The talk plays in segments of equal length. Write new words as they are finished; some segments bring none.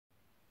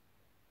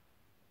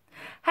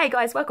Hey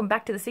guys, welcome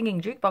back to the Singing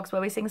Jukebox, where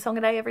we sing a song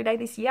a day every day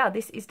this year.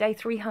 This is day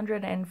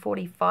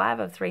 345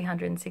 of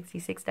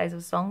 366 days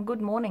of song.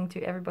 Good morning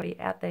to everybody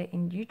out there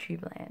in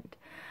YouTube land.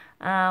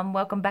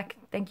 Welcome back.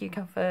 Thank you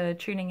for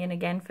tuning in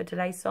again for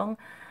today's song.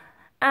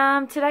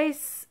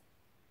 Today's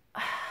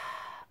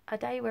a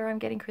day where I'm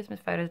getting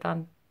Christmas photos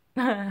done.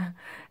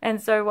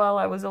 And so while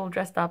I was all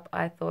dressed up,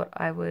 I thought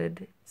I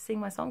would sing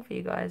my song for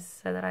you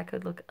guys so that I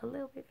could look a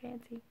little bit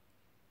fancy.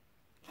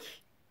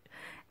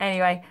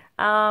 Anyway,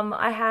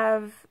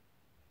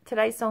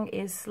 today's song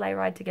is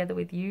Sleighride Together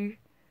with You.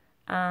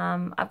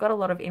 I've got a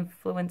lot of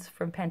influence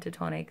from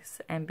Pentatonics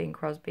and Bing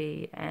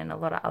Crosby and a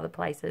lot of other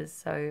places,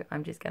 so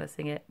I'm just going to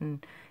sing it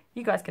and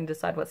you guys can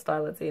decide what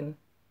style it's in.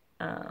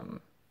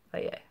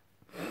 But yeah.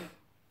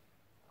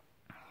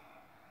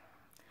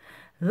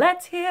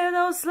 Let's hear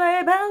those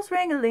sleigh bells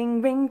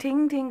ring-a-ling, ring,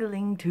 ting,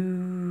 ting-a-ling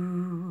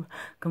too.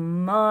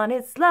 Come on,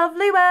 it's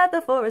lovely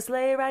weather for a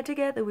sleigh ride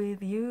together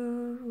with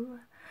you.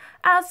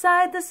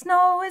 Outside the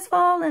snow is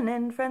falling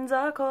and friends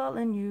are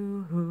calling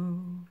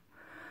you.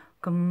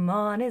 Come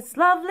on, it's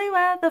lovely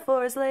weather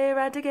for a sleigh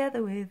ride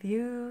together with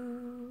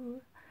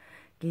you.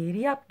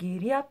 Giddy up,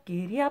 giddy up,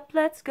 giddy up,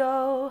 let's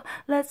go.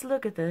 Let's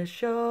look at the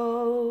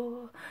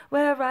show.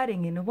 We're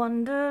riding in a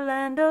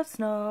wonderland of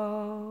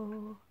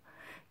snow.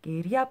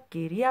 Giddy up,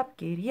 giddy up,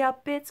 giddy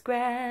up, it's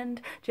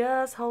grand,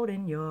 just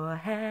holding your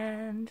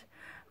hand.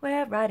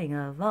 We're riding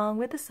along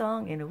with the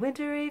song in a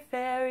wintry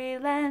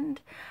fairyland.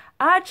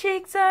 Our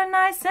cheeks are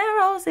nice and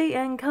rosy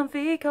and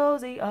comfy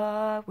cozy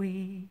are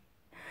we.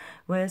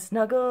 We're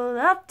snuggled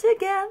up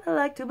together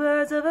like two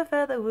birds of a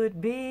feather would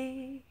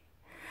be.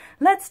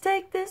 Let's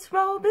take this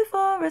road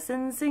before us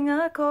and sing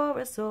a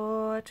chorus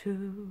or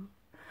two.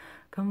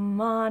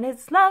 Come on,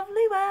 it's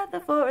lovely weather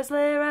for a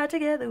sleigh ride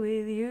together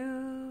with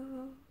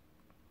you.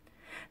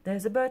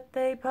 There's a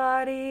birthday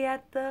party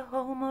at the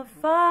home of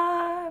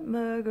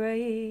Farmer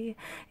Gray.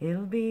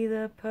 It'll be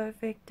the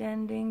perfect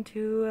ending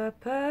to a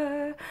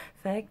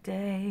perfect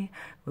day.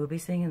 We'll be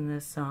singing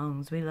the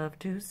songs we love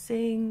to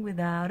sing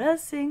without a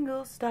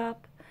single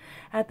stop.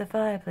 At the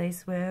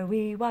fireplace where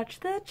we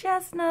watch the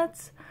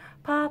chestnuts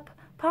pop,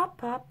 pop,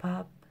 pop,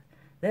 pop.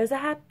 There's a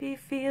happy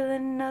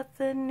feeling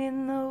nothing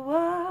in the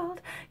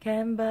world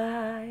can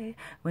buy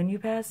when you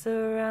pass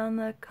around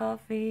the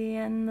coffee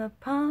and the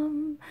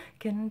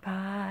pumpkin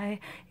pie.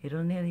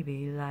 It'll nearly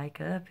be like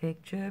a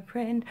picture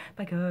print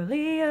by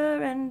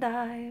Curlier and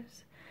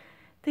Ives.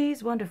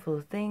 These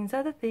wonderful things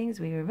are the things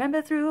we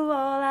remember through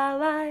all our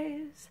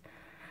lives.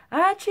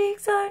 Our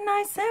cheeks are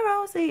nice and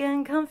rosy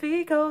and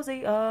comfy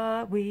cozy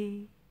are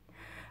we.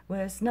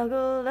 We're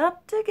snuggled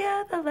up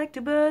together like two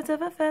birds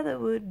of a feather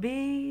would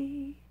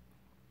be.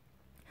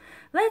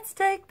 Let's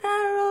take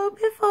that road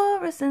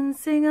before us and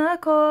sing a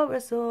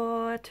chorus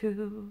or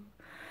two.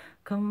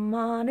 Come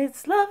on,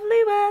 it's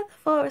lovely weather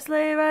for a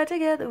sleigh ride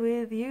together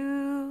with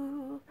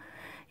you.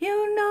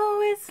 You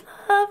know it's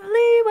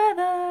lovely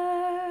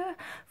weather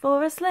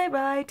for a sleigh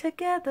ride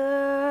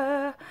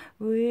together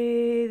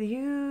with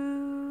you.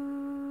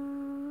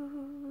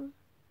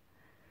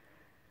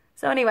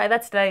 So anyway,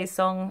 that's today's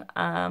song.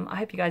 I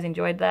hope you guys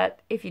enjoyed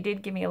that. If you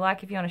did, give me a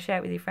like. If you want to share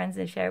it with your friends,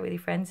 then share it with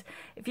your friends.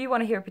 If you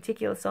want to hear a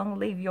particular song,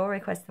 leave your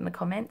request in the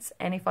comments.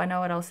 And if I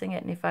know it, I'll sing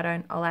it. And if I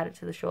don't, I'll add it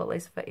to the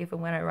shortlist for if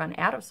and when I run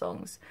out of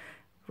songs,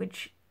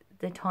 which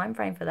the time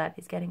frame for that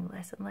is getting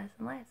less and less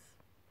and less.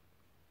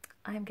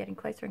 I am getting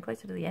closer and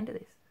closer to the end of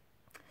this.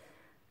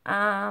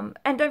 And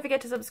don't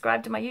forget to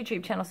subscribe to my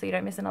YouTube channel so you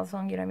don't miss another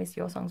song. You don't miss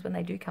your songs when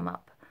they do come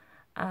up.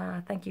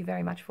 Thank you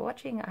very much for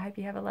watching. I hope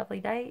you have a lovely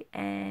day,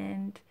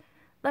 and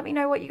let me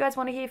know what you guys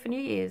want to hear for New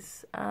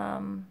Year's,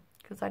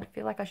 because I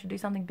feel like I should do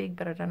something big,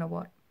 but I don't know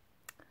what.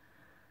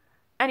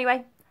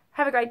 Anyway,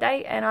 have a great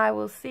day, and I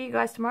will see you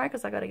guys tomorrow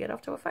because I got to get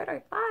off to a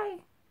photo. Bye!